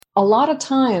a lot of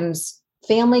times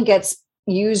family gets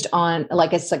used on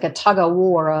like it's like a tug of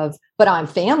war of, but I'm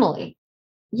family.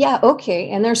 Yeah, okay.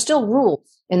 And there's still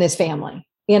rules in this family,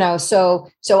 so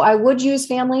I would use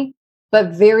family,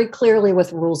 but very clearly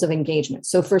with rules of engagement.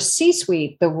 So for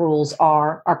C-suite, the rules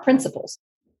are our principles: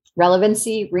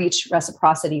 relevancy, reach,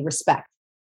 reciprocity, respect.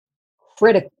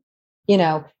 Critical.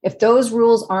 If those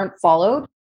rules aren't followed,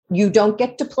 you don't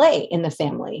get to play in the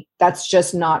family. That's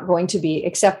just not going to be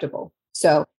acceptable.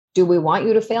 So do we want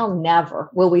you to fail? Never.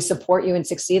 Will we support you in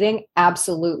succeeding?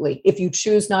 Absolutely. If you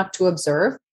choose not to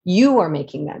observe, you are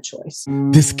making that choice.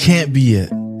 This can't be it.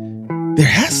 There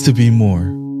has to be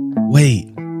more.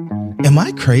 Wait, am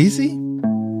I crazy?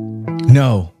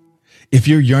 No. If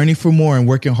you're yearning for more and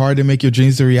working hard to make your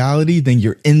dreams a reality, then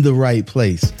you're in the right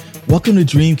place. Welcome to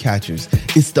Dreamcatchers.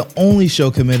 It's the only show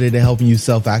committed to helping you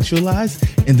self-actualize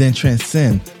and then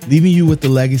transcend, leaving you with the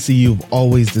legacy you've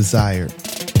always desired.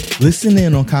 Listen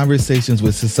in on conversations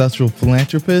with successful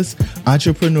philanthropists,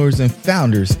 entrepreneurs, and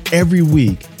founders every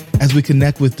week as we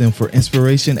connect with them for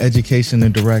inspiration, education,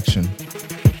 and direction.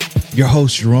 Your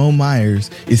host, Jerome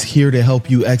Myers, is here to help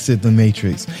you exit the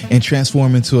matrix and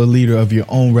transform into a leader of your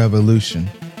own revolution.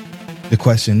 The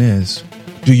question is,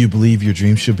 do you believe your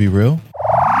dreams should be real?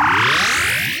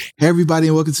 Hey, everybody,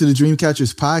 and welcome to the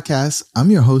Dreamcatchers podcast. I'm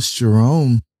your host,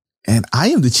 Jerome, and I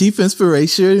am the Chief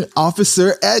Inspiration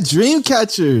Officer at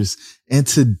Dreamcatchers. And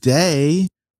today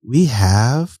we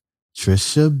have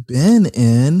Trisha Ben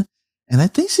in. And I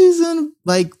think she's in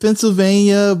like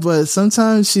Pennsylvania, but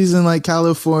sometimes she's in like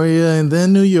California and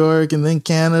then New York and then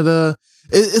Canada.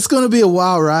 It's going to be a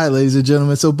wild ride, ladies and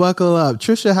gentlemen. So buckle up.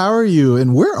 Trisha, how are you?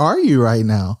 And where are you right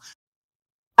now?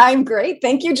 I'm great.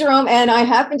 Thank you, Jerome. And I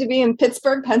happen to be in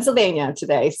Pittsburgh, Pennsylvania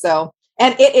today.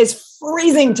 And it is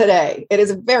freezing today. It is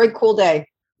a very cool day.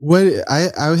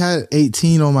 I had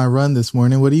 18 on my run this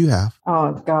morning. What do you have?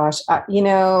 Oh, gosh. I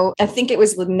think it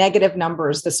was the negative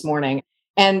numbers this morning.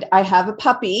 And I have a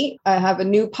puppy. I have a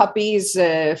new puppy. He's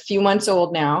a few months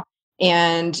old now.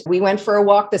 And we went for a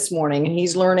walk this morning and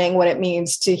he's learning what it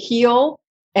means to heel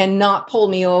and not pull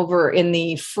me over in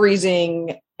the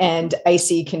freezing and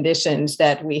icy conditions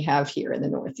that we have here in the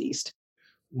Northeast.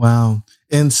 Wow.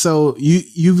 And so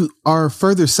you are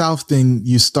further south than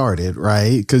you started,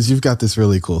 right? Because you've got this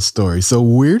really cool story. So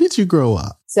where did you grow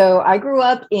up? So I grew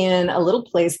up in a little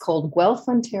place called Guelph,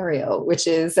 Ontario, which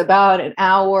is about an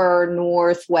hour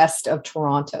northwest of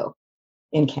Toronto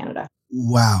in Canada.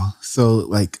 Wow. So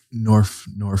like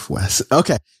northwest.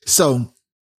 Okay. So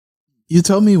you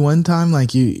told me one time,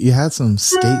 like you had some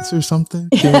skates or something.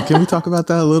 Can we talk about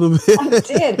that a little bit? I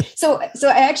did. So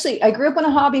I grew up on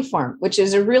a hobby farm, which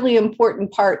is a really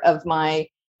important part of my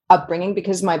upbringing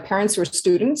because my parents were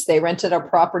students. They rented a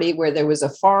property where there was a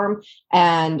farm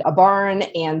and a barn,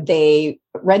 and they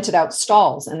rented out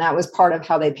stalls. And that was part of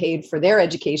how they paid for their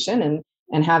education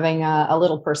and having a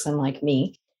little person like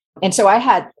me. And so I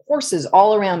had horses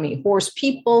all around me, horse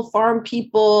people, farm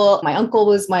people. My uncle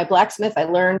was my blacksmith. I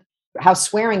learned how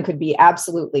swearing could be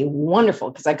absolutely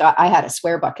wonderful because I had a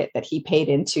swear bucket that he paid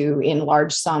into in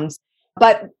large sums.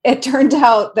 But it turned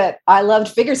out that I loved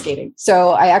figure skating.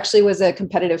 So I actually was a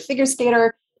competitive figure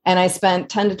skater, and I spent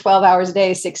 10 to 12 hours a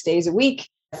day, 6 days a week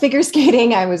figure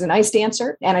skating. I was an ice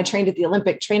dancer, and I trained at the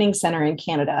Olympic Training Center in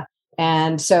Canada.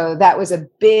 And so that was a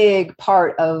big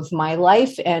part of my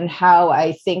life and how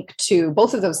I think to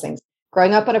both of those things.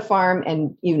 Growing up on a farm,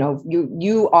 and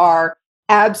you are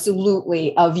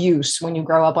absolutely of use when you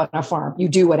grow up on a farm. You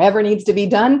do whatever needs to be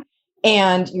done.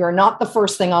 And you're not the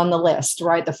first thing on the list,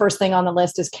 right? The first thing on the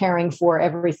list is caring for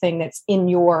everything that's in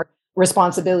your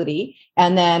responsibility.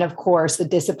 And then, of course, the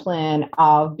discipline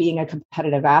of being a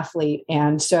competitive athlete.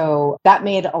 And so that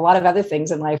made a lot of other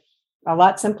things in life a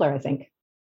lot simpler, I think.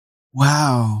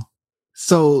 Wow.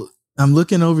 So I'm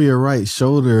looking over your right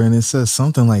shoulder and it says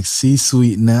something like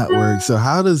C-Suite Network. So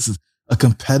how does a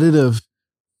competitive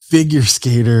figure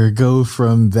skater go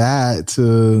from that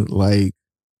to like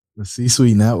the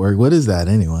C-Suite Network? What is that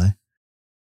anyway?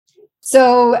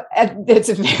 So it's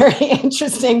a very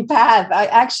interesting path. I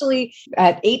actually,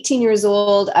 at 18 years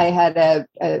old, I had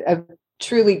a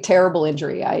truly terrible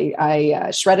injury.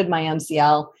 I shredded my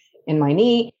MCL in my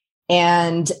knee,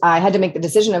 and I had to make the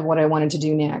decision of what I wanted to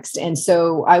do next. And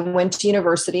so I went to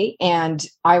university, and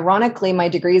ironically, my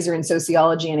degrees are in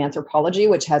sociology and anthropology,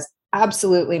 which has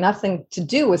absolutely nothing to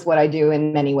do with what I do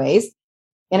in many ways.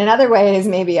 In another ways,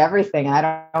 maybe everything,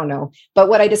 I don't know. But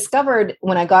what I discovered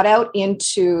when I got out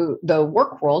into the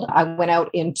work world, I went out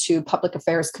into public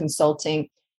affairs consulting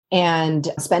and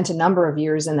spent a number of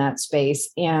years in that space.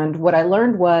 And what I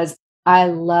learned was I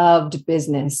loved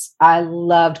business. I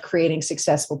loved creating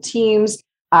successful teams.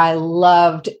 I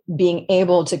loved being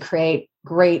able to create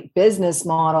great business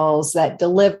models that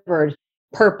delivered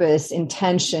purpose,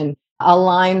 intention,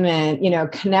 alignment,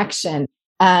 connection,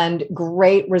 and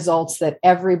great results that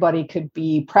everybody could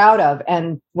be proud of.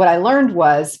 And what I learned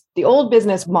was the old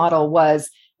business model was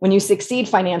when you succeed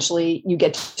financially, you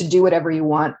get to do whatever you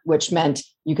want, which meant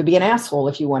you could be an asshole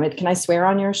if you wanted. Can I swear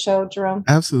on your show, Jerome?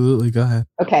 Absolutely. Go ahead.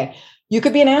 Okay. You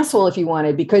could be an asshole if you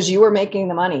wanted because you were making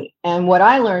the money. And what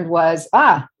I learned was,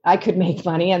 I could make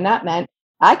money. And that meant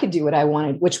I could do what I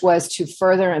wanted, which was to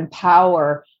further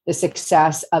empower the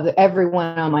success of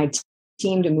everyone on my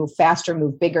team to move faster,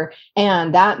 move bigger.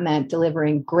 And that meant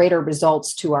delivering greater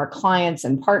results to our clients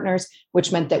and partners,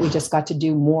 which meant that we just got to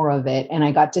do more of it. And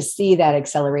I got to see that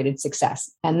accelerated success.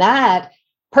 And that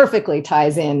perfectly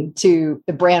ties in to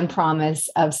the brand promise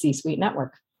of C-Suite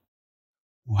Network.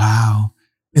 Wow.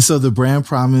 And so the brand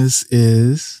promise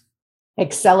is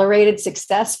accelerated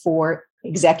success for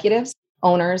executives,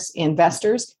 owners,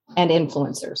 investors, and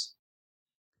influencers.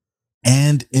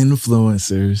 And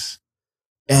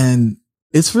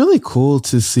it's really cool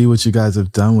to see what you guys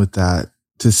have done with that,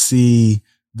 to see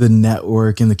the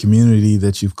network and the community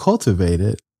that you've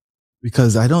cultivated,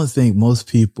 because I don't think most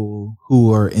people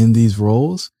who are in these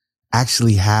roles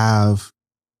actually have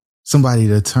somebody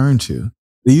to turn to.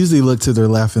 They usually look to their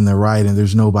left and their right and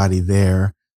there's nobody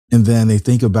there. And then they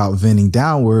think about venting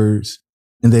downwards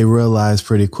and they realize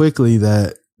pretty quickly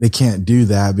that they can't do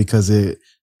that because it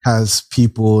has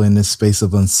people in this space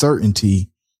of uncertainty.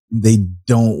 They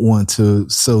don't want to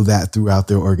sow that throughout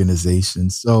their organization.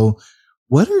 So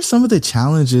what are some of the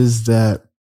challenges that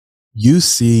you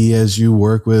see as you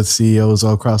work with CEOs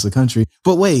all across the country?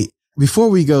 But wait, before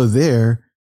we go there,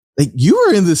 like you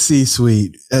were in the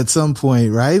C-suite at some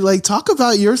point, right? Like talk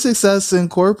about your success in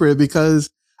corporate, because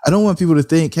I don't want people to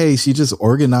think, hey, she just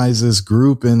organized this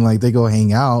group and like they go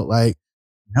hang out. Like,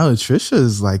 no, Trisha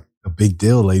is like a big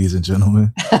deal, ladies and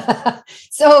gentlemen.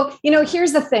 So,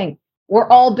 here's the thing. We're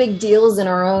all big deals in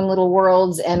our own little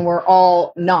worlds and we're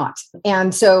all not.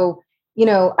 And so,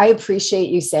 I appreciate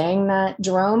you saying that,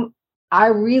 Jerome. I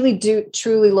really do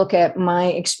truly look at my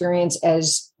experience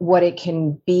as what it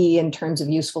can be in terms of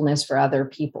usefulness for other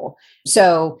people.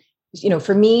 So,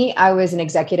 for me, I was an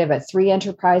executive at 3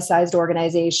 enterprise-sized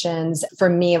organizations. For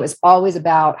me, it was always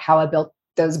about how I built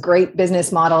those great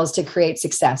business models to create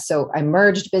success. So I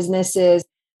merged businesses,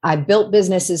 I built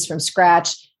businesses from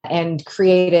scratch and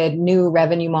created new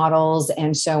revenue models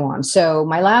and so on. So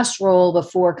my last role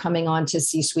before coming on to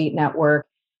C-Suite Network,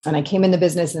 and I came in the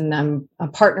business and I'm a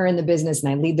partner in the business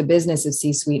and I lead the business of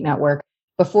C-Suite Network.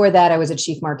 Before that, I was a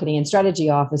chief marketing and strategy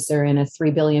officer in a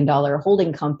 $3 billion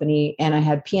holding company, and I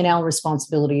had P&L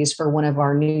responsibilities for one of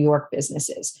our New York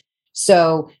businesses.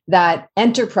 So that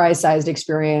enterprise-sized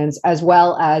experience, as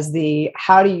well as the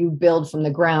how do you build from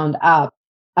the ground up,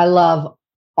 I love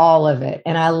all of it.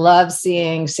 And I love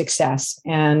seeing success.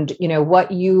 And,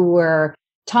 what you were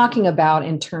talking about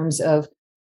in terms of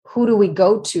who do we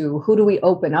go to? Who do we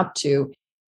open up to?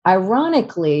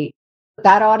 Ironically,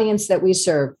 that audience that we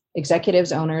serve,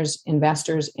 executives, owners,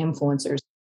 investors, influencers,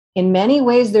 in many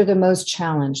ways, they're the most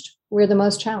challenged. We're the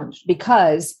most challenged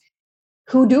because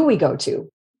who do we go to?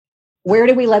 Where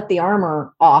do we let the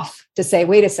armor off to say,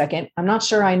 wait a second, I'm not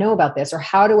sure I know about this, or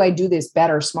how do I do this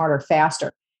better, smarter,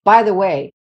 faster? By the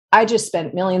way, I just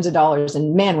spent millions of dollars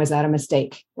and man, was that a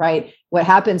mistake, right? What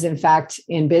happens, in fact,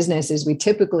 in business is we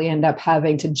typically end up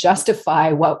having to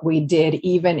justify what we did,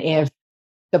 even if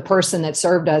the person that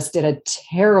served us did a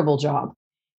terrible job.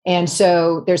 And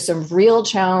so there's some real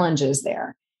challenges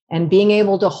there. And being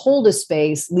able to hold a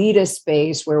space, lead a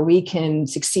space where we can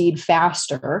succeed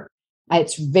faster,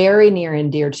 it's very near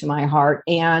and dear to my heart,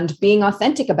 and being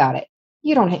authentic about it.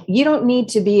 You don't need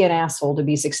to be an asshole to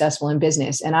be successful in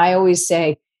business. And I always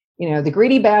say, the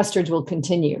greedy bastards will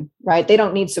continue, right? They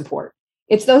don't need support.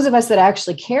 It's those of us that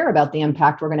actually care about the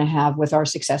impact we're going to have with our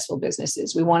successful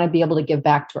businesses. We want to be able to give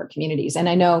back to our communities. And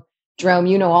I know, Jerome,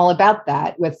 you know all about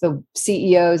that with the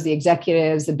CEOs, the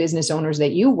executives, the business owners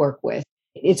that you work with.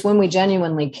 It's when we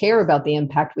genuinely care about the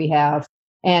impact we have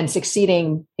and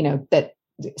succeeding, that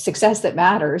success that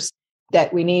matters,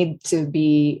 that we need to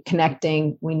be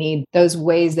connecting. We need those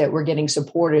ways that we're getting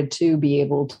supported to be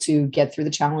able to get through the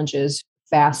challenges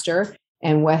faster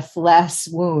and with less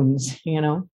wounds,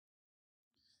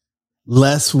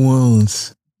 Less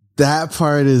wounds. That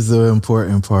part is the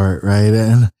important part, right?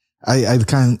 And I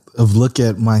kind of look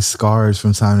at my scars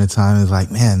from time to time and it's like,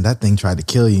 man, that thing tried to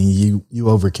kill you and you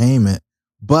overcame it.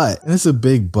 But, and it's a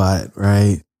big but,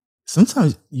 right?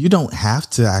 Sometimes you don't have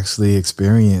to actually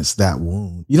experience that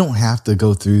wound. You don't have to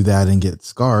go through that and get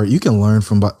scarred. You can learn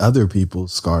from other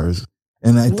people's scars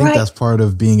And I think Right. that's part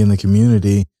of being in the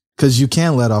community, because you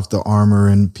can let off the armor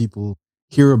and people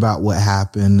hear about what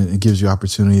happened. It gives you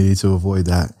opportunity to avoid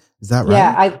that. Is that right?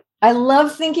 Yeah, I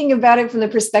love thinking about it from the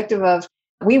perspective of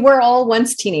we were all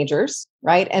once teenagers,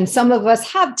 right? And some of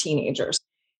us have teenagers.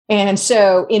 And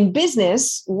so in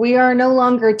business, we are no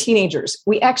longer teenagers.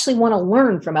 We actually want to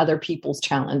learn from other people's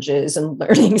challenges and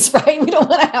learnings, right? We don't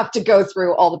want to have to go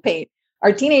through all the pain.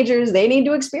 Our teenagers, they need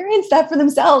to experience that for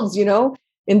themselves, you know?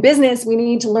 In business, we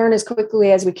need to learn as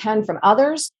quickly as we can from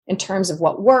others in terms of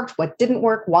what worked, what didn't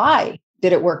work, why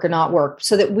did it work or not work,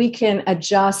 so that we can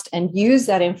adjust and use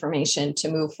that information to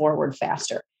move forward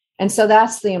faster. And so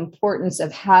that's the importance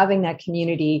of having that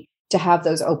community to have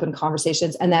those open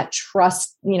conversations and that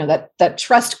trust, you know, that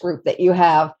trust group that you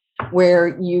have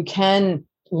where you can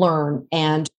learn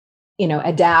and, you know,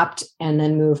 adapt and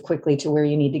then move quickly to where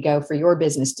you need to go for your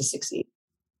business to succeed.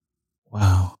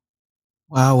 Wow.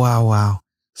 Wow, wow, wow.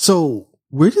 So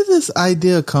where did this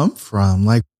idea come from?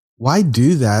 Like, why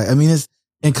do that? I mean,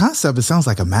 in concept, it sounds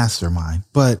like a mastermind,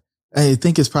 but I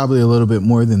think it's probably a little bit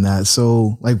more than that.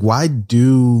 So like, why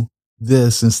do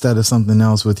this instead of something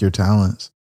else with your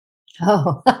talents?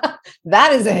 Oh,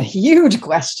 that is a huge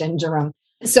question, Jerome.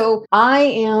 So I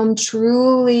am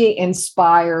truly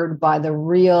inspired by the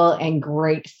real and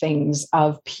great things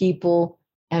of people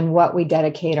and what we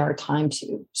dedicate our time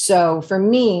to. So for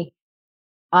me,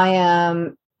 I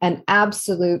am an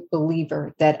absolute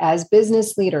believer that as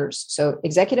business leaders, so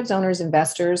executives, owners,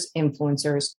 investors,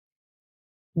 influencers,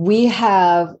 we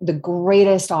have the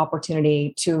greatest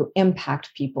opportunity to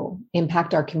impact people,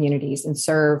 impact our communities, and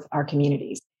serve our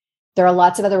communities. There are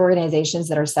lots of other organizations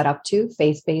that are set up to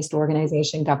faith-based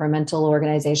organization, governmental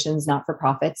organizations,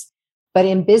 not-for-profits. But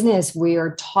in business, we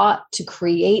are taught to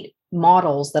create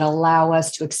models that allow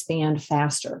us to expand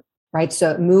faster, right?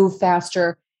 So move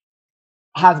faster,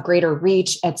 have greater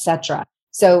reach, etc.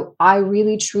 So I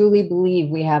really, truly believe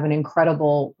we have an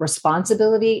incredible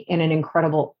responsibility and an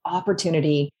incredible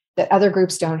opportunity that other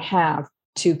groups don't have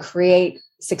to create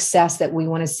success that we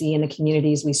want to see in the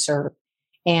communities we serve.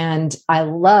 And I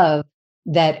love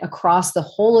that across the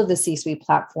whole of the C-suite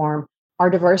platform, our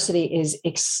diversity is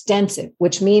extensive,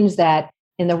 which means that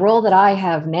in the role that I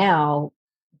have now,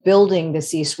 building the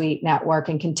C-suite network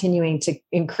and continuing to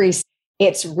increase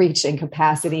its reach and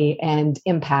capacity and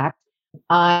impact,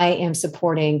 I am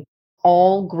supporting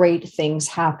all great things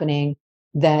happening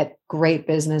that great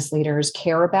business leaders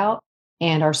care about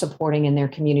and are supporting in their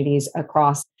communities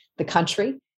across the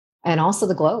country and also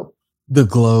the globe. The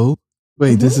globe?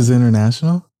 Wait, This is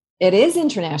international? It is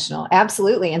international,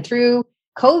 absolutely. And through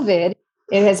COVID,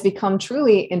 it has become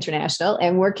truly international,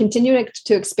 and we're continuing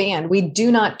to expand. We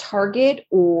do not target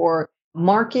or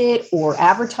market or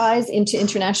advertise into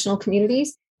international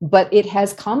communities, but it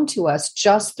has come to us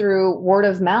just through word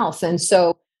of mouth. And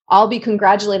so I'll be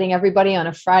congratulating everybody on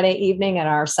a Friday evening at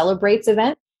our Celebrates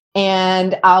event.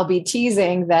 And I'll be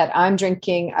teasing that I'm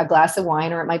drinking a glass of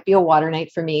wine, or it might be a water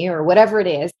night for me, or whatever it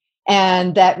is.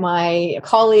 And that my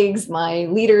colleagues, my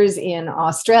leaders in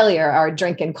Australia are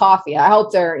drinking coffee. I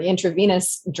hope they're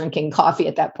intravenous drinking coffee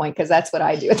at that point, because that's what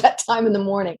I do at that time in the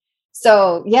morning.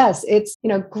 So yes, it's,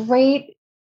 great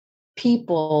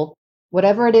people,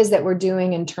 whatever it is that we're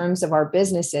doing in terms of our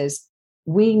businesses,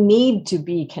 we need to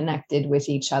be connected with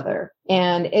each other.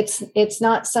 And it's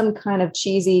not some kind of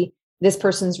cheesy, this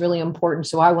person's really important,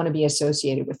 so I want to be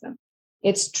associated with them.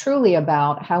 It's truly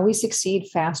about how we succeed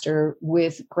faster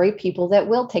with great people that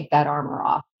will take that armor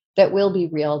off, that will be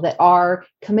real, that are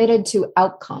committed to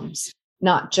outcomes,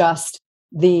 not just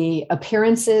the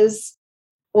appearances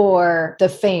or the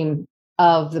fame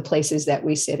of the places that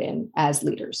we sit in as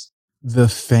leaders. The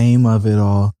fame of it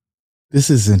all.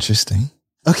 This is interesting.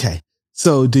 Okay.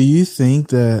 So do you think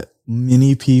that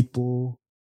many people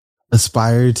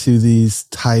aspire to these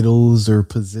titles or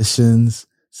positions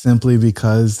simply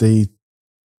because they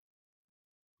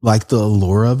like the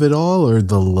allure of it all or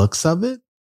the looks of it?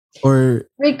 Or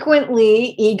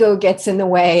frequently ego gets in the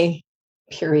way,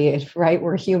 period, right?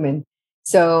 We're human.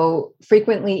 So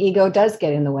frequently ego does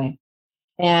get in the way.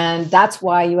 And that's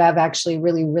why you have actually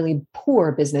really, really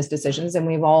poor business decisions. And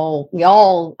we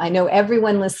all, I know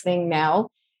everyone listening now,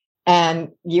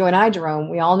 and you and I, Jerome,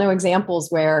 we all know examples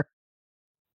where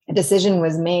a decision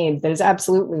was made that is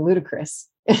absolutely ludicrous.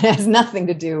 It has nothing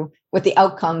to do with the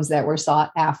outcomes that were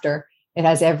sought after. It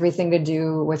has everything to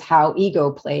do with how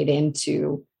ego played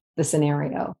into the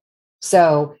scenario.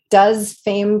 So does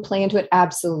fame play into it?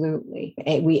 Absolutely.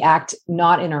 We act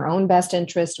not in our own best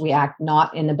interest. We act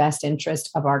not in the best interest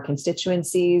of our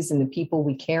constituencies and the people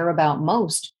we care about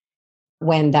most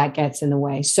when that gets in the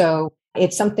way. So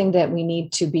it's something that we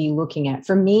need to be looking at.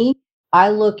 For me, I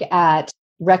look at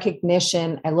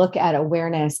recognition, I look at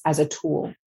awareness as a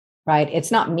tool, right?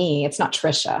 It's not me, it's not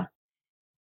Trisha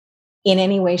in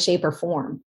any way, shape, or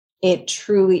form. It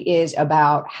truly is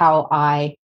about how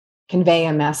I convey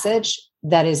a message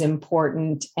that is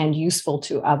important and useful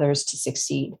to others to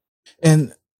succeed.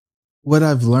 And what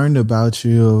I've learned about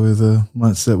you over the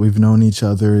months that we've known each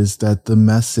other is that the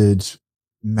message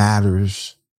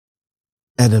matters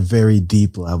at a very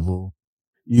deep level.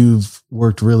 You've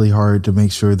worked really hard to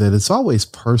make sure that it's always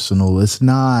personal. It's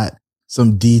not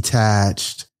some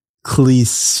detached,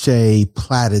 cliche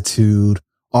platitude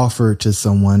offered to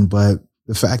someone, but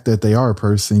the fact that they are a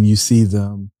person, you see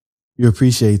them, you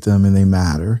appreciate them, and they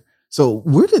matter. So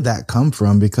where did that come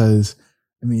from? Because,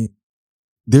 I mean,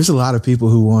 there's a lot of people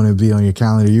who want to be on your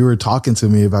calendar. You were talking to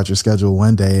me about your schedule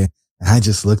one day, and I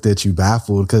just looked at you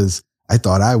baffled because I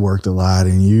thought I worked a lot,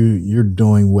 and you're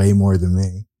doing way more than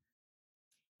me.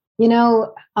 You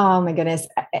know, oh my goodness.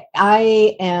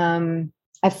 I am,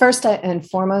 at first and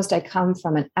foremost, I come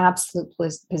from an absolute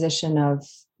position of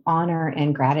honor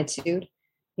and gratitude,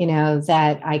 you know,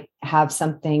 that I have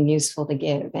something useful to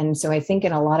give. And so I think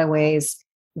in a lot of ways,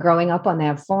 growing up on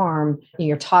that farm,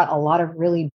 you're taught a lot of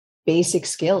really basic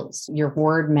skills. Your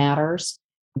word matters,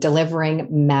 delivering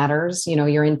matters. You know,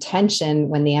 your intention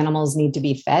when the animals need to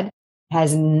be fed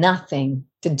has nothing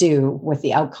to do with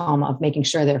the outcome of making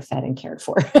sure they're fed and cared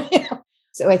for.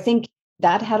 So I think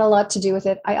that had a lot to do with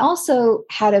it. I also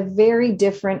had a very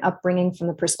different upbringing from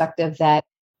the perspective that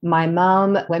my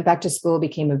mom went back to school,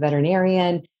 became a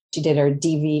veterinarian. She did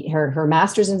her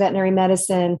master's in veterinary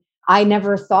medicine. I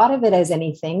never thought of it as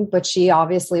anything, but she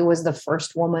obviously was the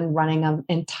first woman running an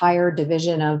entire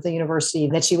division of the university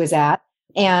that she was at.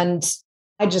 And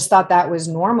I just thought that was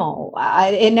normal.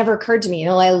 It never occurred to me, you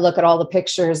know, I look at all the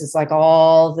pictures, it's like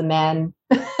all the men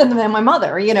and then my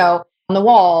mother, you know, on the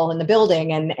wall in the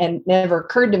building. And it never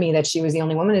occurred to me that she was the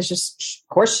only woman. It's just,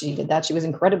 of course she did that. She was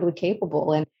incredibly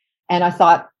capable. And I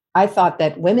thought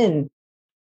that women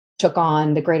took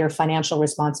on the greater financial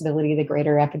responsibility, the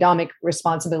greater economic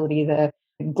responsibility, the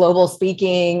global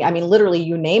speaking. I mean, literally,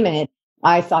 you name it.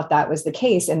 I thought that was the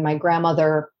case. And my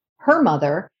grandmother, her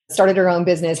mother, started her own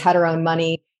business, had her own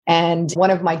money. And one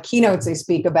of my keynotes, I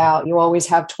speak about, you always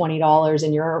have $20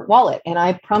 in your wallet. And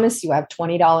I promise you, I have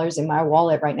 $20 in my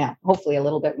wallet right now, hopefully a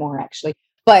little bit more actually.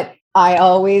 But I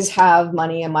always have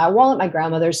money in my wallet. My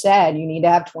grandmother said, you need to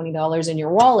have $20 in your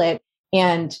wallet.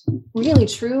 And really,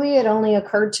 truly, it only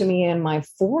occurred to me in my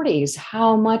 40s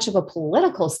how much of a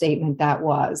political statement that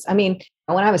was. I mean,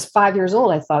 when I was 5 years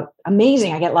old, I thought,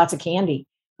 amazing, I get lots of candy.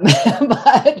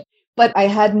 But I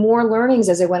had more learnings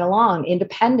as I went along,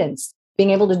 independence, being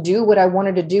able to do what I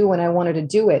wanted to do when I wanted to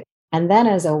do it. And then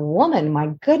as a woman, my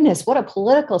goodness, what a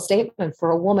political statement for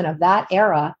a woman of that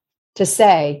era to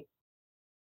say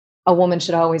a woman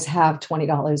should always have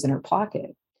 $20 in her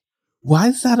pocket. Why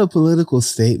is that a political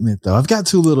statement, though? I've got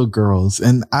two little girls,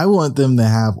 and I want them to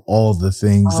have all the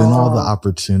things and all the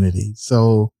opportunities.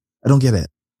 So I don't get it.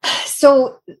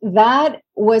 So that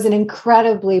was an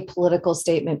incredibly political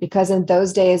statement because in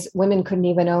those days, women couldn't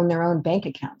even own their own bank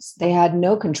accounts. They had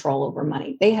no control over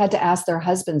money. They had to ask their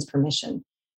husband's permission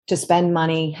to spend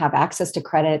money, have access to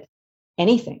credit,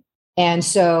 anything. And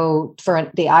so for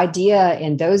the idea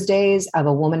in those days of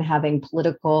a woman having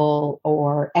political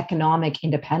or economic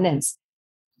independence,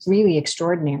 it's really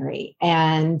extraordinary.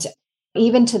 And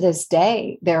even to this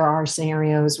day, there are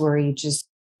scenarios where you just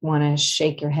want to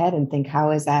shake your head and think, how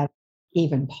is that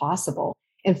even possible?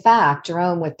 In fact,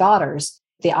 Jerome, with daughters,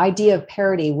 the idea of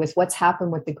parity with what's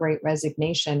happened with the Great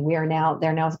Resignation, they're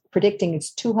now predicting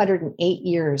it's 208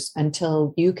 years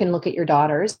until you can look at your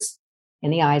daughters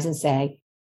in the eyes and say,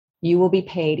 you will be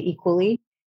paid equally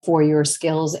for your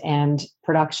skills and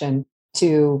production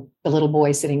to the little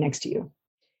boy sitting next to you.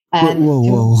 And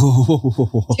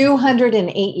whoa.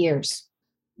 208 years.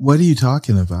 What are you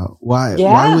talking about?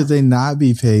 Why would they not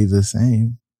be paid the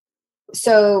same?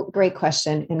 So great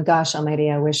question. And gosh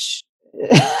almighty, I wish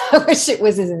it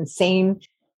was as insane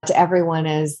to everyone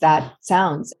as that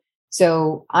sounds.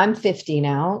 So I'm 50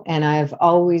 now, and I've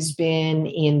always been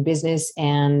in business,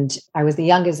 and I was the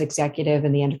youngest executive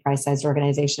in the enterprise-sized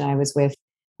organization I was with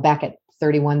back at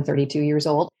 31, 32 years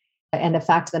old. And the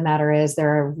fact of the matter is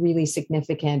there are really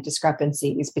significant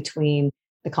discrepancies between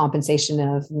the compensation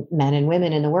of men and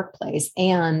women in the workplace.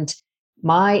 And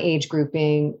my age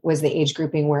grouping was the age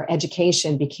grouping where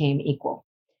education became equal.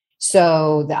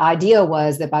 So the idea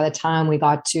was that by the time we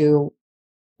got to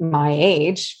my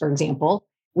age, for example,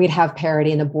 we'd have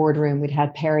parity in the boardroom, we'd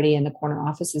have parity in the corner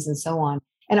offices and so on.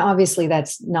 And obviously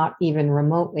that's not even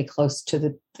remotely close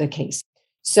to the case.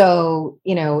 So,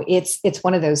 it's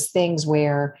one of those things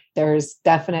where there's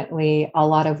definitely a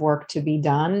lot of work to be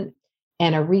done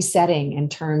and a resetting in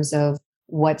terms of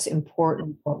what's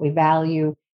important, what we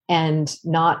value, and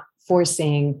not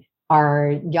forcing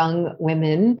our young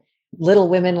women, little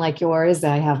women like yours.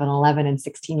 I have an 11 and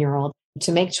 16-year-old,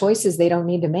 to make choices they don't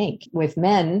need to make. With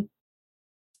men,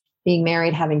 being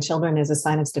married, having children is a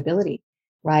sign of stability,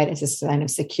 right? It's a sign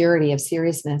of security, of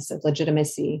seriousness, of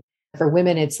legitimacy. For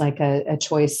women, it's like a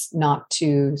choice not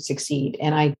to succeed.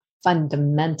 And I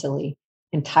fundamentally,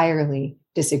 entirely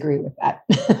disagree with that.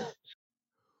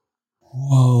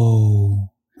 Whoa.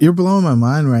 You're blowing my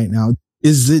mind right now.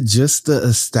 Is it just the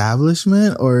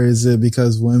establishment, or is it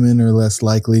because women are less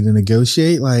likely to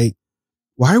negotiate? Like,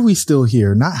 why are we still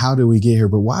here? Not how did we get here,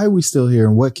 but why are we still here?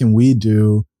 And what can we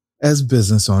do as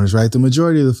business owners, right? The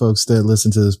majority of the folks that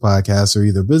listen to this podcast are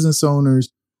either business owners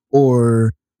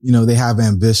or, they have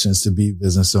ambitions to be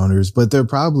business owners, but they're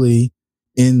probably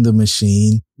in the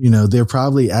machine. They're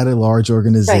probably at a large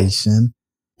organization.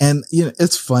 Right. And,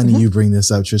 it's funny you bring this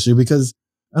up, Trisha, because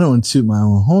I don't want to toot my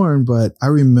own horn, but I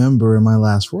remember in my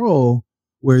last role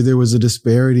where there was a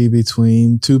disparity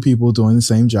between two people doing the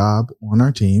same job on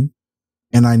our team.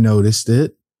 And I noticed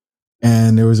it.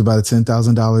 And there was about a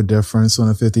 $10,000 difference on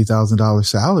a $50,000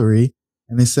 salary.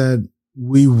 And they said,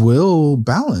 we will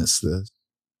balance this.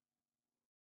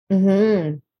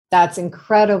 Mm-hmm. That's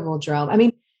incredible, Jerome. I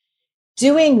mean,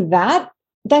 doing that,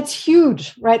 that's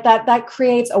huge, right? That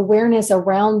creates awareness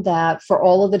around that for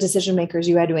all of the decision makers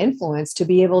you had to influence to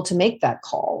be able to make that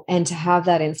call and to have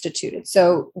that instituted.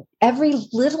 So every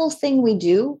little thing we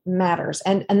do matters.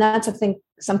 And that's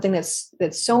something that's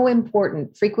so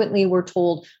important. Frequently we're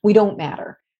told we don't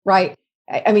matter, right?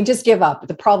 I mean, just give up.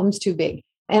 The problem's too big.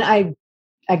 And I,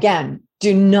 again,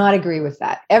 do not agree with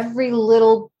that. Every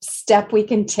little step we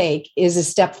can take is a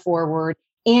step forward.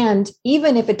 And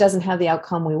even if it doesn't have the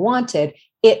outcome we wanted,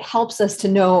 it helps us to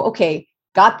know, okay,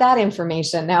 got that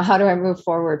information. Now, how do I move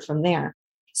forward from there?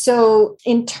 So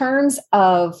in terms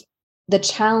of the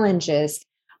challenges,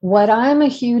 what I'm a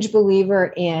huge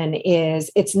believer in is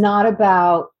it's not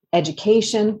about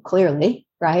education, clearly,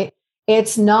 right?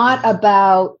 It's not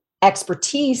about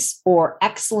expertise or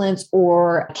excellence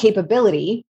or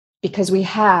capability, because we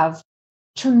have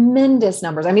tremendous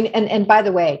numbers. I mean, and by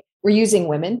the way, we're using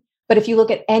women, but if you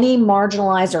look at any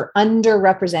marginalized or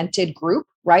underrepresented group,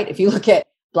 right? If you look at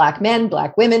Black men,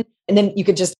 Black women, and then you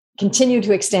could just continue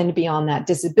to extend beyond that,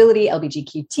 disability,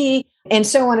 LGBTQ, and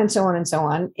so on and so on and so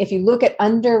on. If you look at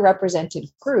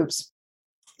underrepresented groups,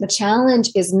 the challenge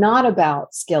is not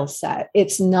about skill set.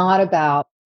 It's not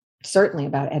certainly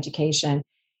about education.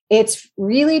 It's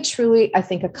really, truly, I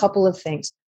think, a couple of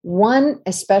things. One,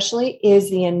 especially, is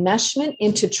the enmeshment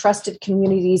into trusted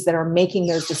communities that are making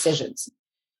those decisions.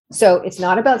 So it's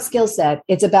not about skill set.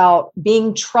 It's about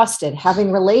being trusted,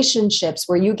 having relationships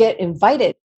where you get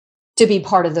invited to be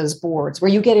part of those boards, where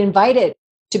you get invited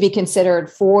to be considered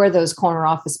for those corner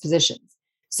office positions.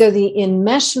 So the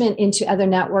enmeshment into other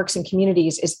networks and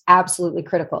communities is absolutely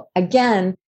critical.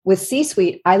 Again, with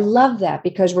C-Suite, I love that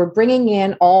because we're bringing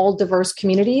in all diverse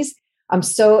communities. I'm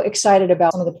so excited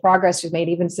about some of the progress we've made,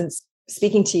 even since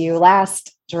speaking to you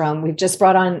last, Jerome. We've just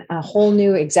brought on a whole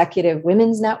new executive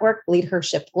women's network,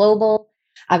 Leadership Global.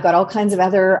 I've got all kinds of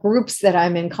other groups that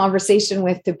I'm in conversation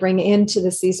with to bring into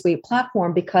the C-Suite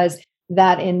platform, because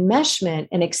that enmeshment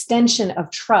and extension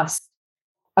of trust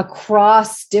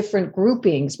across different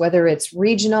groupings, whether it's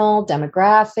regional,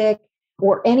 demographic,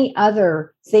 or any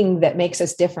other thing that makes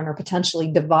us different or potentially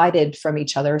divided from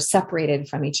each other, separated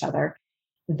from each other,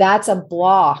 that's a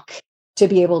block to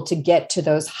be able to get to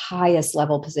those highest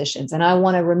level positions. And I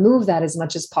want to remove that as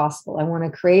much as possible. I want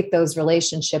to create those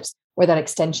relationships where that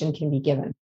extension can be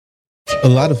given. A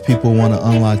lot of people want to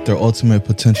unlock their ultimate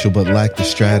potential, but lack the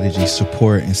strategy,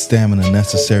 support, and stamina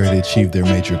necessary to achieve their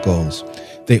major goals.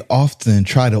 They often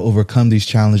try to overcome these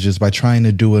challenges by trying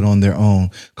to do it on their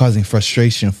own, causing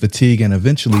frustration, fatigue, and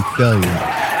eventually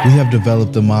failure. We have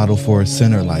developed a model for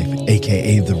Center Life,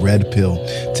 aka the Red Pill,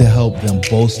 to help them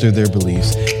bolster their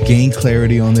beliefs, gain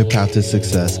clarity on their path to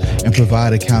success, and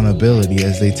provide accountability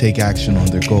as they take action on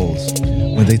their goals.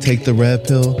 When they take the Red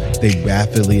Pill, they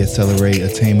rapidly accelerate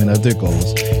attainment of their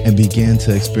goals and begin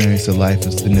to experience a life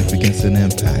of significance and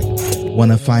impact. Want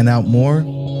to find out more?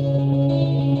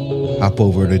 Hop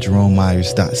over to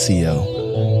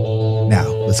jeromemyers.co. Now,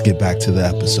 let's get back to the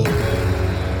episode.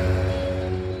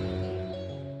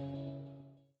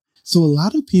 So a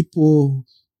lot of people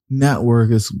network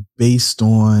is based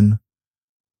on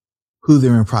who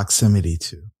they're in proximity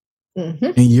to. Mm-hmm.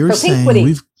 And you're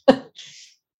saying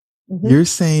you're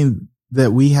saying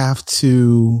that we have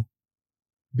to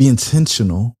be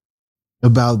intentional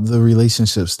about the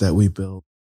relationships that we build.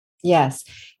 Yes.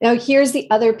 Now, here's the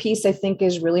other piece I think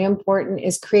is really important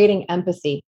is creating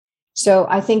empathy. So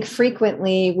I think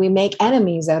frequently we make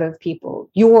enemies out of people.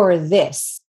 You're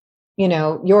this,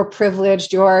 you're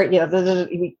privileged,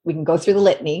 we can go through the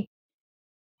litany,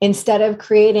 instead of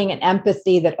creating an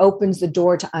empathy that opens the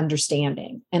door to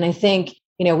understanding. And I think,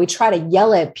 we try to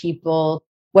yell at people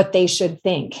what they should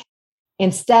think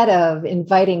instead of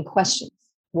inviting questions.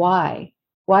 Why?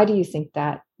 Why do you think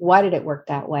that? Why did it work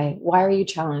that way? Why are you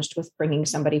challenged with bringing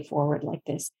somebody forward like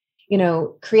this?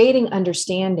 Creating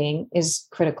understanding is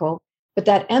critical, but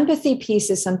that empathy piece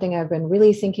is something I've been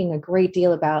really thinking a great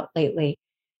deal about lately.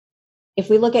 If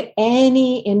we look at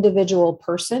any individual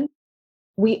person,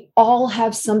 we all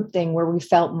have something where we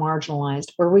felt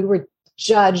marginalized, where we were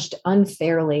judged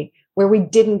unfairly, where we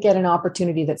didn't get an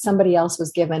opportunity that somebody else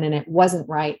was given and it wasn't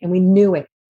right. And we knew it,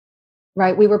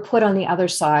 right? We were put on the other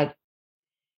side.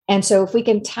 And so if we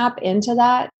can tap into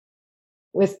that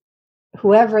with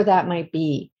whoever that might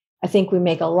be, I think we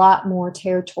make a lot more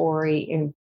territory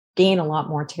and gain a lot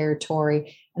more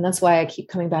territory. And that's why I keep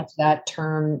coming back to that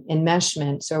term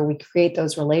enmeshment. So we create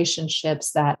those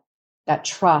relationships, that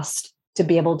trust, to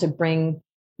be able to bring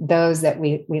those that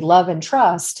we love and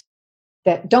trust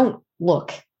that don't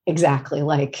look exactly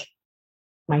like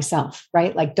myself,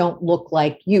 right? Like don't look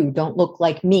like you, don't look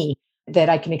like me, that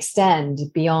I can extend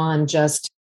beyond just,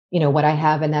 what I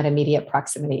have in that immediate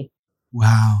proximity.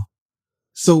 Wow.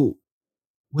 So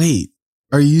wait,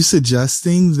 are you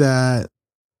suggesting that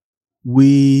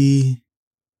we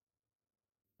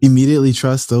immediately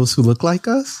trust those who look like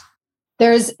us?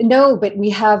 But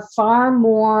we have far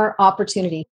more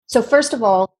opportunity. So first of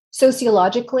all,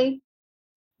 sociologically,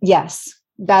 yes,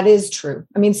 that is true.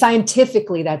 I mean,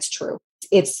 scientifically, that's true.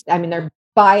 There's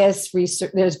bias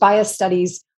research, there's bias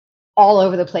studies all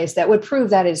over the place that would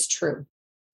prove that is true.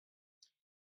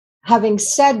 Having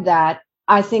said that,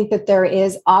 I think that there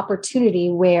is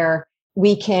opportunity where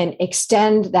we can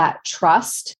extend that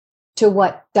trust to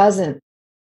what doesn't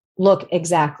look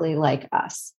exactly like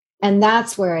us. And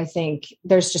that's where I think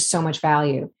there's just so much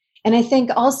value. And I think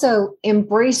also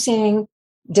embracing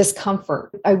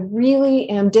discomfort. I really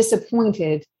am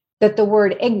disappointed that the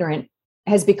word ignorant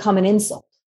has become an insult.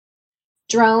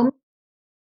 Jerome,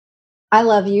 I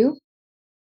love you.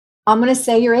 I'm going to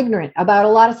say you're ignorant about a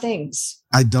lot of things.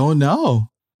 I don't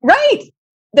know. Right.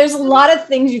 There's a lot of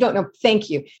things you don't know. Thank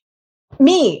you.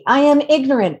 Me, I am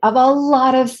ignorant of a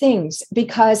lot of things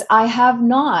because I have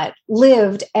not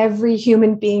lived every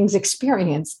human being's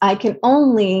experience. I can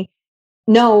only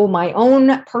know my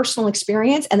own personal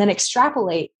experience and then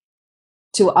extrapolate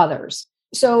to others.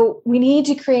 So we need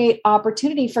to create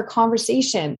opportunity for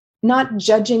conversation, not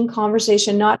judging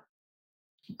conversation, not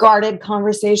guarded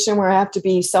conversation where I have to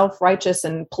be self-righteous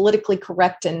and politically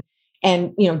correct and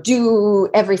do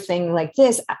everything like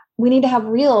this. We need to have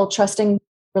real trusting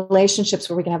relationships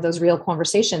where we can have those real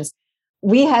conversations.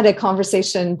 We had a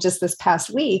conversation just this past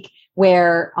week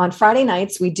where on Friday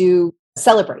nights we do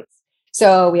celebrates.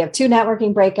 So we have 2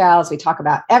 networking breakouts. We talk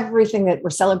about everything that we're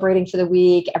celebrating for the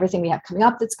week, everything we have coming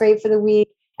up that's great for the week.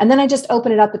 And then I just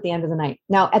open it up at the end of the night.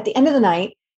 Now, at the end of the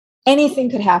night, anything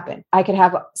could happen. I could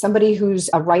have somebody who's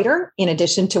a writer in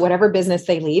addition to whatever business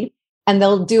they lead, and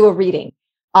they'll do a reading.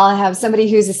 I'll have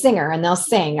somebody who's a singer and they'll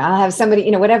sing. I'll have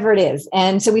somebody, whatever it is.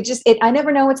 And so I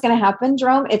never know what's going to happen,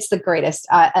 Jerome. It's the greatest.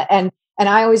 And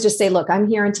I always just say, look, I'm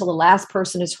here until the last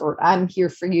person is hurt. I'm here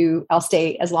for you. I'll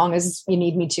stay as long as you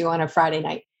need me to on a Friday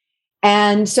night.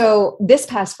 And so this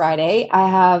past Friday, I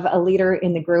have a leader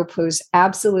in the group who's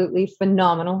absolutely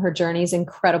phenomenal. Her journey is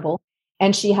incredible.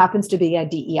 And she happens to be a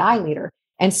DEI leader.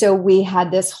 And so we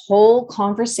had this whole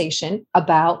conversation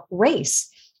about race.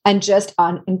 And just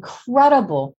an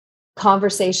incredible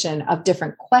conversation of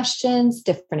different questions,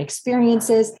 different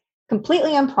experiences,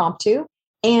 completely impromptu.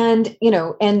 And,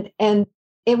 and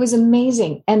it was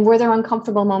amazing. And were there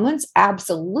uncomfortable moments?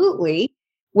 Absolutely.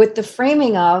 With the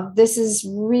framing of this is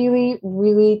really,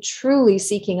 really, truly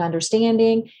seeking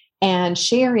understanding and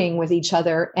sharing with each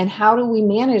other. And how do we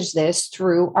manage this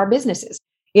through our businesses?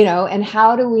 And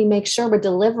how do we make sure we're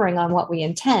delivering on what we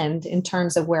intend in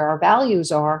terms of where our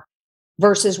values are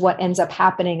versus what ends up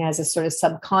happening as a sort of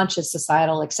subconscious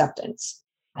societal acceptance.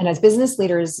 And as business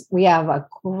leaders, we have a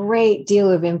great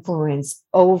deal of influence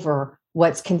over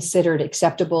what's considered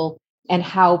acceptable and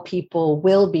how people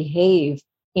will behave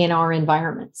in our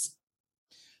environments.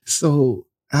 So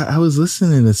I was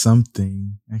listening to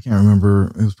something, I can't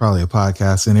remember, it was probably a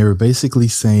podcast, and they were basically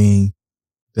saying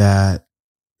that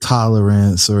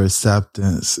tolerance or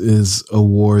acceptance is a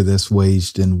war that's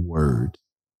waged in word.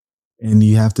 And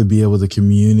you have to be able to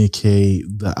communicate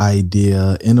the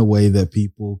idea in a way that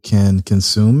people can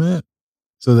consume it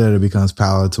so that it becomes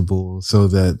palatable, so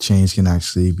that change can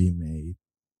actually be made.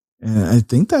 And I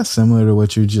think that's similar to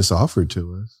what you just offered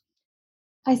to us.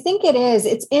 I think it is.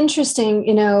 It's interesting,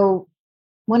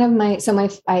 one of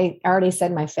I already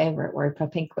said my favorite word,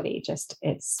 propinquity,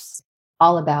 it's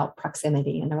all about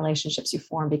proximity and the relationships you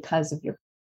form because of your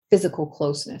physical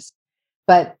closeness.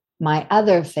 But my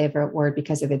other favorite word,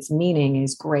 because of its meaning,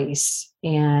 is grace.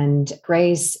 And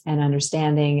grace and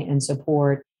understanding and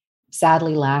support,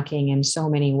 sadly lacking in so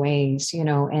many ways,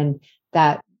 and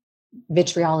that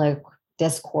vitriolic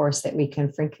discourse that we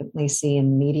can frequently see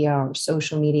in media or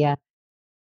social media.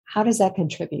 How does that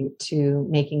contribute to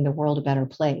making the world a better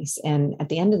place? And at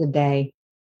the end of the day,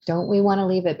 don't we want to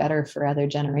leave it better for other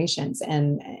generations?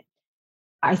 And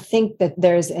I think that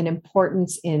there's an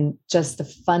importance in just the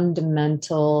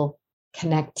fundamental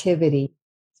connectivity.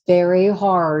 It's very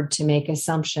hard to make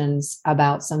assumptions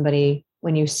about somebody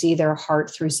when you see their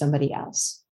heart through somebody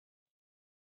else.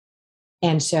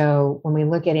 And so when we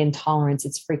look at intolerance,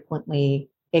 it's frequently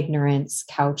ignorance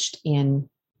couched in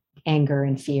anger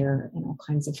and fear and all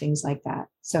kinds of things like that.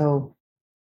 So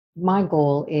my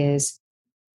goal is,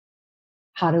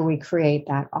 how do we create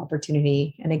that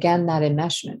opportunity? And again, that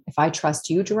enmeshment. If I trust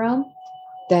you, Jerome,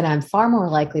 then I'm far more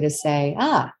likely to say,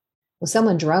 well,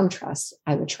 someone Jerome trusts,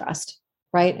 I would trust,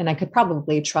 right? And I could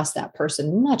probably trust that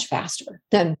person much faster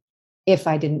than if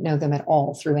I didn't know them at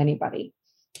all through anybody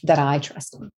that I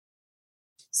trusted.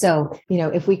 So,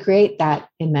 if we create that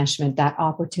enmeshment, that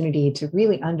opportunity to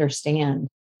really understand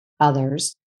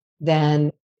others,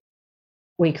 then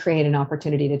we create an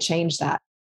opportunity to change that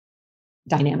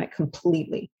dynamic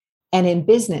completely. And in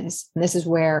business, and this is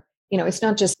where, it's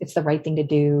not just it's the right thing to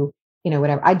do,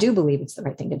 whatever. I do believe it's the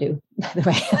right thing to do, by the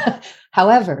way.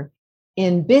 However,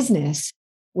 in business,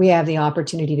 we have the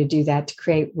opportunity to do that, to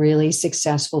create really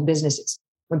successful businesses.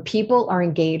 When people are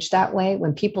engaged that way,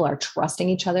 when people are trusting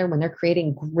each other, when they're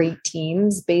creating great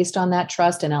teams based on that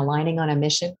trust and aligning on a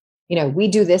mission, we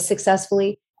do this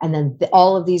successfully, and then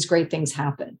all of these great things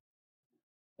happen.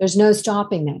 There's no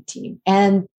stopping that team.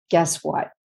 And guess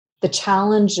what? The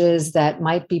challenges that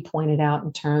might be pointed out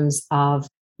in terms of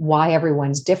why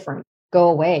everyone's different go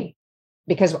away,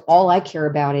 because all I care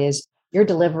about is you're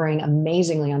delivering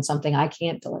amazingly on something I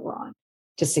can't deliver on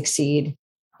to succeed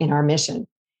in our mission.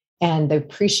 And the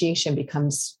appreciation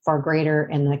becomes far greater,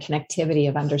 and the connectivity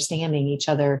of understanding each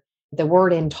other. The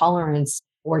word intolerance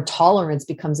or tolerance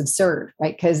becomes absurd,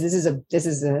 right? Because this is a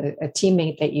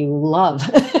teammate that you love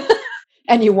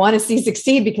and you want to see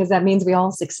succeed, because that means we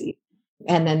all succeed.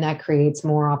 And then that creates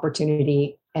more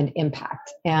opportunity and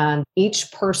impact. And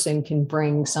each person can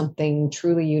bring something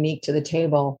truly unique to the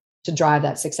table to drive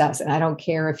that success. And I don't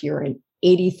care if you're an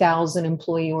 80,000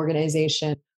 employee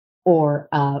organization or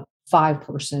a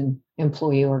 5-person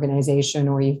employee organization,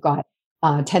 or you've got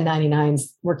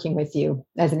 1099s working with you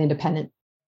as an independent.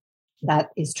 That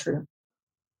is true.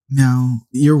 Now,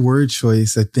 your word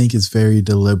choice, I think, is very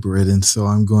deliberate. And so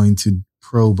I'm going to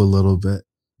probe a little bit.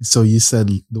 So you said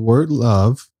the word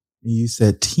love, and you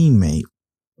said teammate.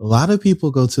 A lot of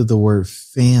people go to the word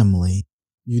family.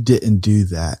 You didn't do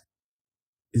that.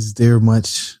 Is there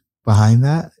much behind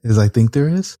that, as I think there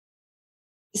is?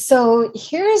 So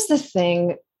here's the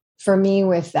thing for me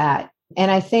with that.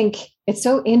 And I think it's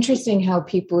so interesting how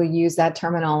people use that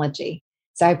terminology.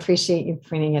 So I appreciate you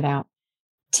pointing it out.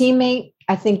 Teammate,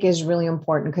 I think, is really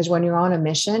important, because when you're on a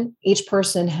mission, each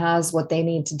person has what they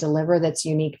need to deliver that's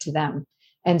unique to them.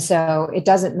 And so it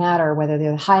doesn't matter whether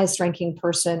they're the highest ranking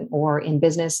person, or in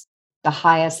business, the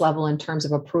highest level in terms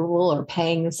of approval or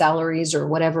paying the salaries or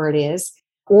whatever it is,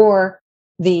 or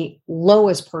the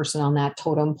lowest person on that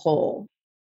totem pole.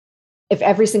 If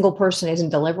every single person isn't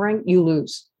delivering, you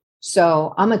lose.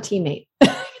 So I'm a teammate.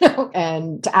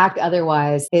 And to act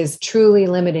otherwise is truly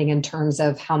limiting in terms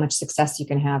of how much success you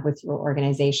can have with your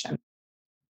organization.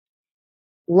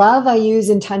 Love I use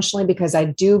intentionally because I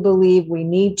do believe we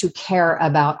need to care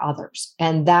about others.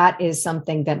 And that is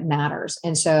something that matters.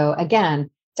 And so again,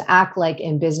 to act like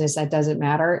in business that doesn't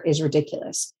matter is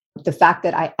ridiculous. The fact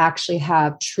that I actually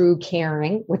have true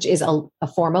caring, which is a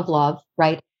form of love,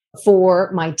 right,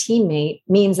 for my teammate,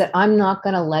 means that I'm not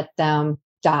going to let them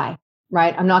die,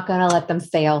 right? I'm not going to let them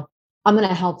fail. I'm going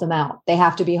to help them out. They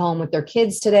have to be home with their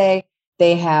kids today.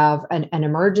 They have an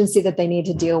emergency that they need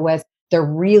to deal with. They're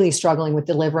really struggling with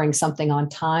delivering something on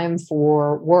time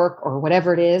for work or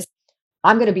whatever it is.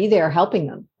 I'm going to be there helping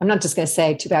them. I'm not just going to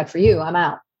say, too bad for you, I'm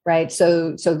out, right?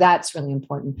 So that's really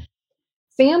important.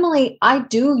 Family, I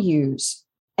do use.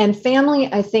 And family,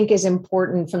 I think, is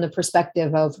important from the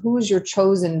perspective of who's your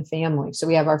chosen family. So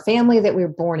we have our family that we were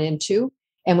born into,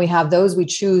 and we have those we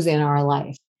choose in our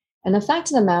life. And the fact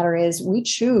of the matter is, we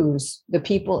choose the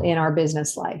people in our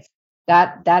business life.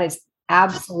 That is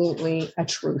absolutely a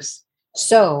truth.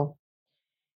 So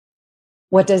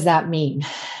what does that mean?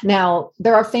 Now,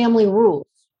 there are family rules,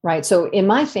 right? So in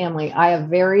my family, I have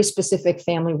very specific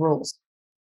family rules.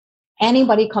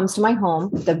 Anybody comes to my home,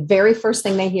 the very first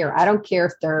thing they hear, I don't care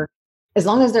if they're, as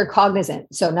long as they're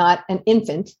cognizant, so not an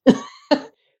infant,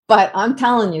 but I'm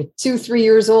telling you, 2-3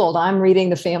 years old, I'm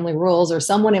reading the family rules, or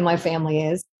someone in my family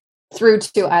is, through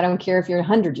to, I don't care if you're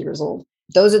 100 years old.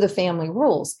 Those are the family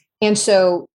rules. And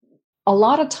so a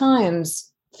lot of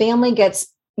times family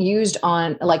gets used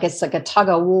on, like, it's like a tug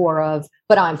of war of,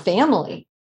 but I'm family.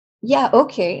 Yeah,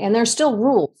 okay. And there's still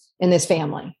rules in this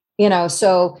family,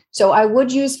 so I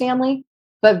would use family,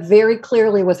 but very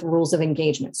clearly with rules of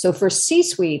engagement. So for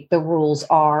C-suite, the rules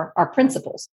are our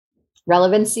principles: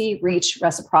 relevancy, reach,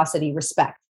 reciprocity,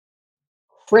 respect.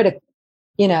 Critical.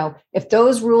 If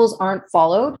those rules aren't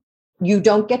followed, you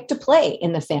don't get to play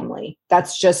in the family.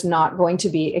 That's just not going to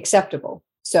be acceptable.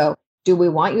 So do we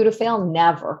want you to fail?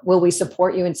 Never. Will we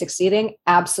support you in succeeding?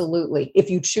 Absolutely. If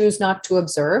you choose not to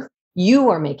observe, you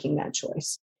are making that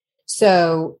choice.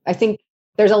 So I think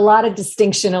there's a lot of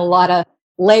distinction, a lot of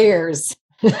layers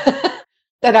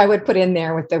that I would put in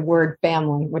there with the word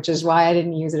family, which is why I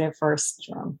didn't use it at first,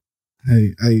 Jerome.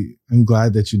 I'm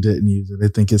glad that you didn't use it. I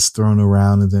think it's thrown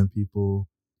around, and then people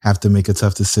have to make a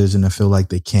tough decision and feel like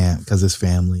they can't because it's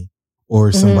family,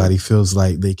 or somebody feels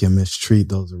like they can mistreat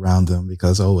those around them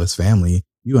because, oh, it's family.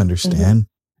 You understand.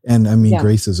 And I mean,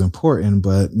 grace is important,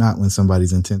 but not when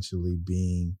somebody's intentionally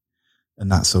being a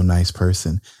not so nice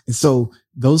person. And so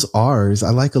those R's, I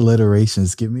like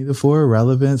alliterations. Give me the 4: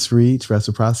 relevance, reach,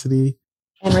 reciprocity,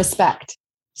 and respect.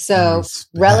 So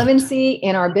relevancy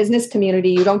in our business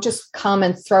community, you don't just come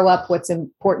and throw up what's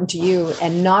important to you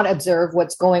and not observe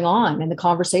what's going on in the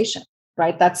conversation,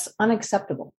 right? That's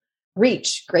unacceptable.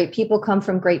 Reach, great people come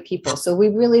from great people. So we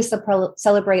really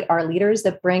celebrate our leaders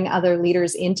that bring other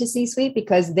leaders into C-suite,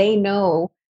 because they know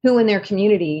who in their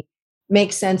community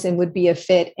makes sense and would be a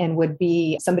fit and would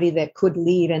be somebody that could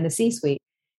lead in the C-suite.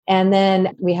 And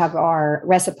then we have our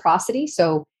reciprocity.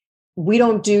 So we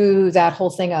don't do that whole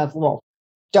thing of, well,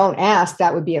 don't ask,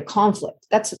 that would be a conflict.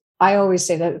 I always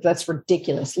say that's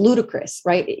ridiculous, ludicrous,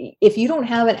 right? If you don't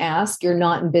have an ask, you're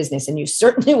not in business, and you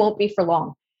certainly won't be for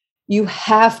long. You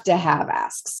have to have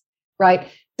asks, right?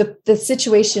 The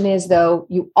situation is, though,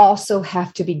 you also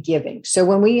have to be giving. So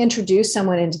when we introduce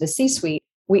someone into the C-suite,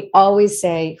 we always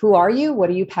say, who are you? What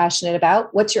are you passionate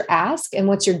about? What's your ask? And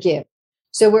what's your give?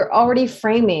 So we're already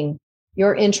framing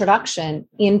your introduction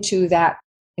into that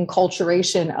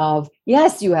enculturation of,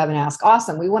 yes, you have an ask.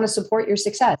 Awesome. We want to support your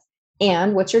success.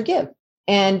 And what's your give?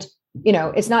 And,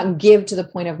 it's not give to the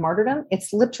point of martyrdom.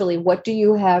 It's literally, what do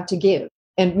you have to give?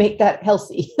 And make that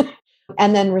healthy.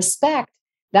 And then respect,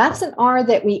 that's an R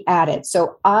that we added.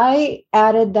 So I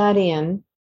added that in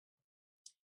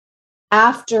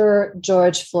after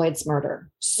George Floyd's murder.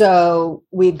 So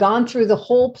we'd gone through the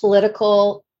whole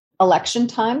political election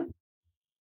time.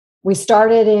 We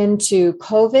started into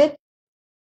COVID.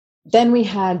 Then we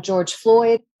had George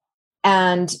Floyd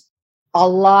and a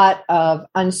lot of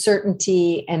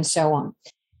uncertainty and so on.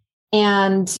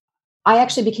 And I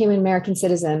actually became an American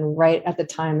citizen right at the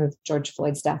time of George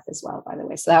Floyd's death as well, by the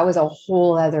way. So that was a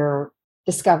whole other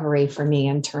discovery for me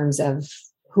in terms of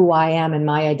who I am and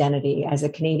my identity as a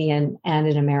Canadian and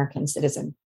an American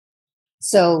citizen.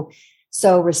 So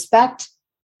respect,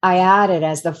 I added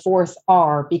as the 4th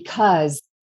R, because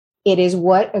it is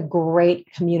what a great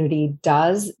community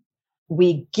does.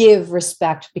 We give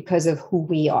respect because of who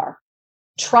we are.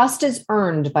 Trust is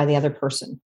earned by the other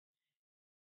person.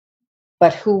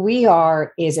 But who we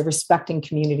are is a respecting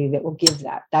community that will give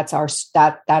that.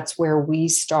 That's where we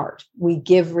start. We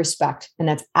give respect. And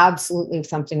that's absolutely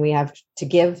something we have to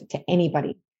give to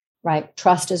anybody, right?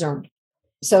 Trust is earned.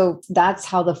 So that's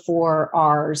how the 4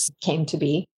 R's came to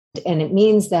be. And it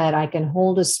means that I can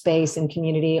hold a space in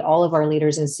community. All of our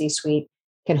leaders in C-suite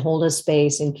can hold a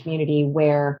space in community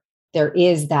where there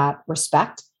is that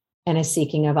respect and a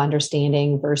seeking of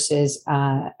understanding versus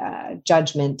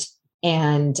judgment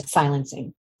and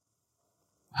silencing.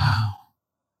 Wow.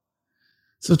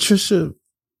 So Trisha,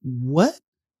 what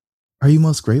are you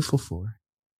most grateful for?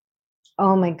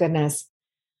 Oh my goodness.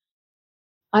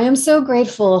 I am so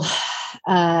grateful,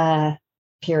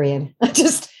 period.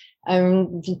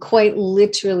 I'm quite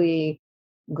literally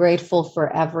grateful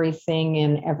for everything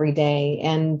and every day.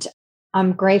 And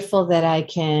I'm grateful that I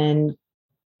can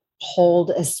hold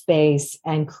a space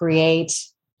and create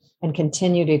and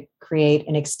continue to create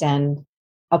and extend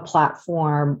a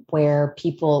platform where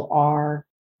people are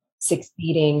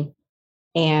succeeding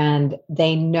and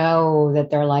they know that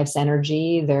their life's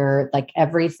energy, their like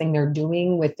everything they're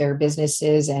doing with their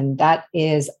businesses, and that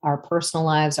is our personal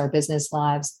lives, our business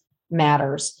lives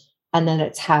matters. And then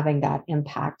it's having that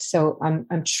impact. So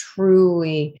I'm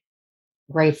truly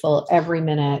grateful every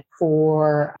minute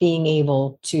for being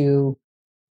able to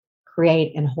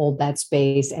create and hold that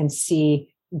space and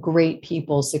see great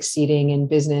people succeeding in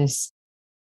business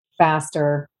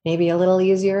faster, maybe a little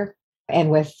easier, and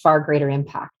with far greater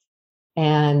impact.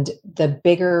 And the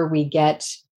bigger we get,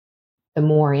 the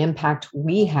more impact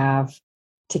we have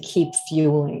to keep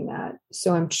fueling that.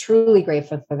 So I'm truly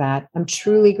grateful for that. I'm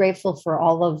truly grateful for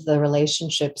all of the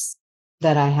relationships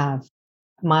that I have.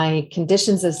 My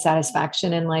conditions of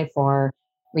satisfaction in life are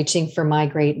reaching for my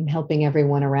great and helping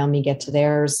everyone around me get to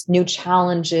theirs, new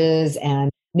challenges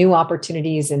and new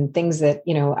opportunities and things that,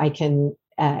 I can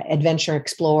adventure,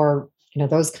 explore,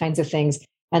 those kinds of things.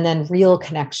 And then real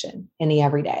connection in the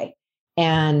everyday.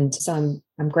 And so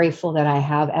I'm grateful that I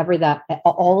have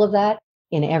all of that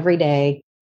in every day,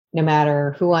 no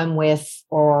matter who I'm with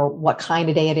or what kind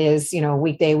of day it is,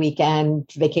 weekday, weekend,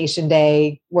 vacation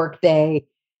day, work day,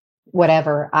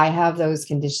 whatever. I have those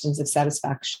conditions of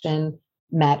satisfaction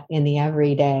met in the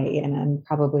everyday, and I'm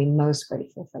probably most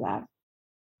grateful for that.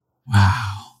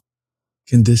 Wow.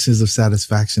 Conditions of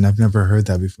satisfaction. I've never heard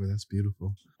that before. That's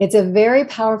beautiful. It's a very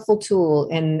powerful tool.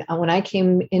 And when I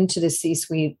came into the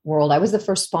C-Suite world, I was the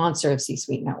first sponsor of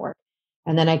C-Suite Network.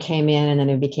 And then I came in and then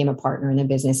I became a partner in the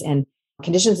business. And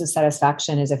conditions of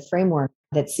satisfaction is a framework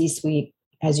that C-Suite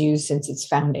has used since its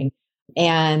founding.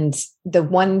 And the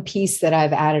one piece that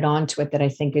I've added on to it that I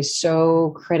think is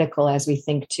so critical as we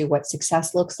think to what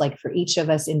success looks like for each of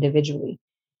us individually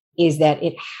is that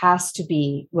it has to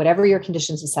be whatever your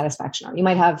conditions of satisfaction are. You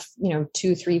might have,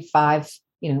 2, 3, 5,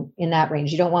 in that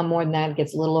range. You don't want more than that. It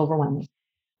gets a little overwhelming.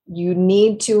 You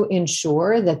need to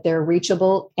ensure that they're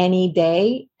reachable any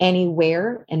day,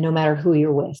 anywhere, and no matter who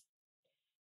you're with.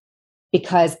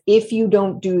 Because if you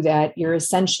don't do that, you're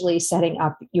essentially setting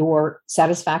up your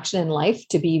satisfaction in life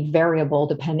to be variable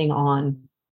depending on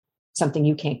something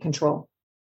you can't control.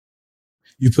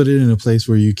 You put it in a place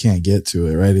where you can't get to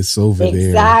it, right? It's over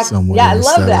there somewhere. Yeah, I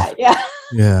love that. Yeah.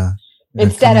 Yeah.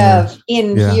 Instead of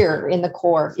here in the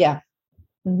core. Yeah.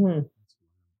 Mm-hmm.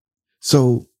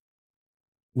 So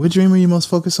what dream are you most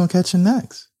focused on catching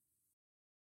next?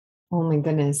 Oh my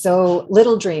goodness. So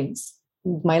little dreams.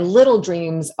 My little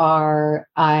dreams are,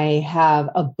 I have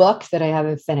a book that I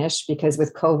haven't finished because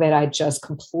with COVID, I just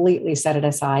completely set it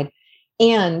aside.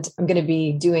 And I'm going to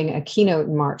be doing a keynote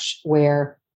in March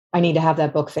where I need to have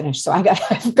that book finished. So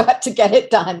I've got to get it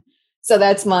done. So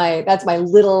that's my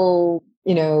little,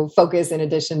 focus in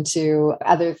addition to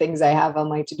other things I have on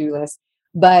my to-do list.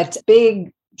 But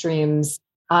big dreams,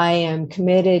 I am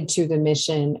committed to the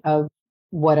mission of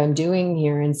what I'm doing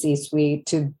here in C-Suite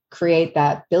to create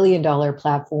that $1 billion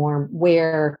platform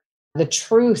where the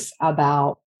truth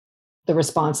about the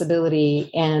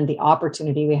responsibility and the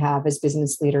opportunity we have as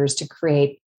business leaders to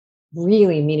create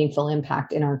really meaningful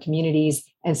impact in our communities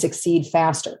and succeed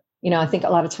faster. I think a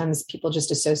lot of times people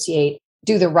just associate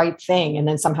do the right thing and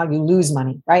then somehow you lose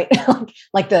money, right?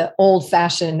 Like the old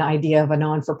fashioned idea of a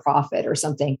non-for-profit or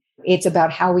something. It's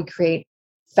about how we create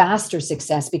faster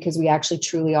success because we actually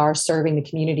truly are serving the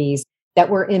communities that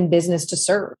we're in business to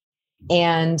serve.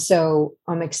 And so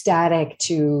I'm ecstatic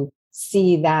to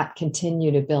see that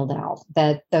continue to build out,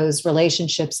 that those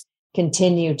relationships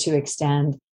continue to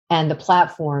extend. And the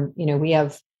platform, we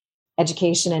have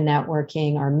education and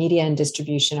networking, our media and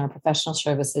distribution, our professional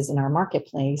services, and our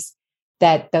marketplace,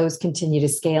 that those continue to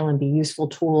scale and be useful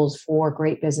tools for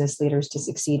great business leaders to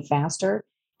succeed faster.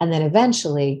 And then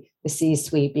eventually the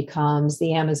C-Suite becomes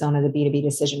the Amazon of the B2B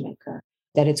decision maker,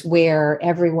 that it's where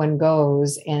everyone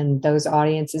goes and those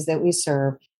audiences that we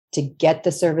serve to get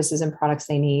the services and products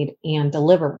they need and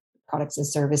deliver products and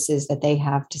services that they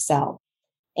have to sell.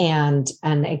 And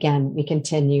again, we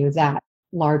continue that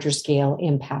larger scale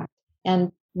impact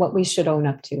and what we should own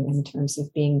up to in terms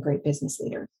of being great business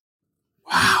leaders.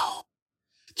 Wow.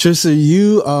 Trissa,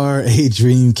 you are a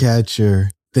dream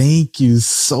catcher. Thank you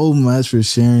so much for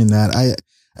sharing that.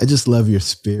 I just love your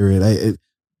spirit.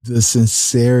 The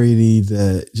sincerity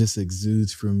that just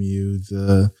exudes from you,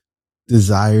 the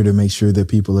desire to make sure that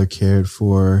people are cared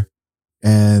for,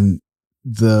 and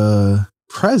the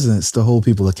presence to hold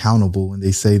people accountable when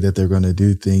they say that they're going to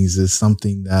do things is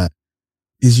something that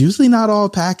is usually not all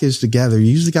packaged together.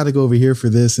 You usually got to go over here for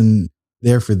this and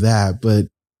there for that, but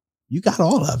you got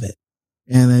all of it.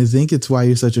 And I think it's why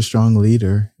you're such a strong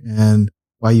leader. And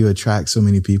why you attract so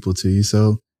many people to you.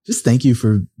 So just thank you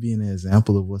for being an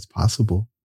example of what's possible.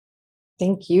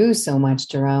 Thank you so much,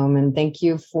 Jerome. And thank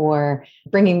you for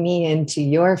bringing me into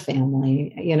your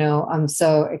family. I'm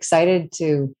so excited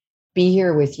to be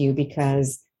here with you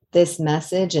because this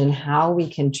message and how we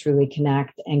can truly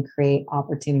connect and create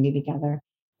opportunity together.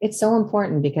 It's so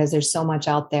important because there's so much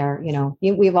out there.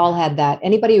 We've all had that.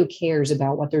 Anybody who cares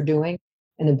about what they're doing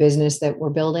in the business that we're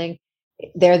building,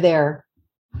 they're there.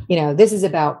 This is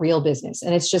about real business,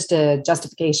 and it's just a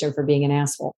justification for being an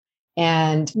asshole.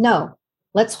 And no,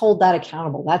 let's hold that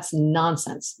accountable. That's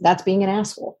nonsense. That's being an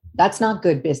asshole. That's not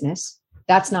good business.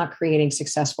 That's not creating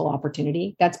successful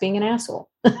opportunity. That's being an asshole.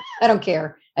 I don't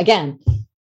care. Again,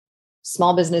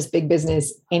 small business, big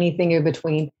business, anything in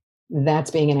between,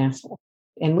 that's being an asshole.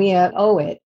 And we owe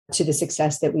it to the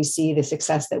success that we see, the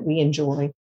success that we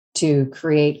enjoy, to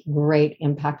create great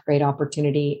impact, great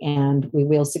opportunity, and we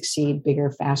will succeed bigger,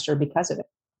 faster because of it.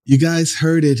 You guys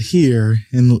heard it here,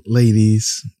 and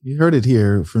ladies, you heard it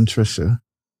here from Trisha,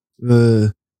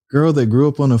 the girl that grew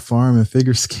up on a farm and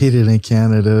figure skated in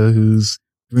Canada, who's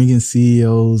bringing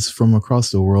CEOs from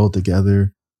across the world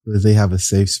together so that they have a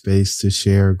safe space to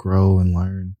share, grow, and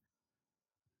learn.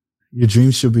 Your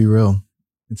dreams should be real.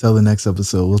 Until the next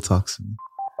episode, we'll talk soon.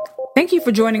 Thank you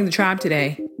for joining the tribe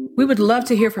today. We would love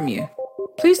to hear from you.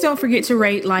 Please don't forget to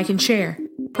rate, like, and share.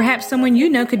 Perhaps someone you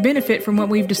know could benefit from what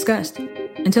we've discussed.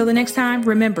 Until the next time,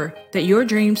 remember that your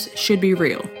dreams should be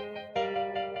real.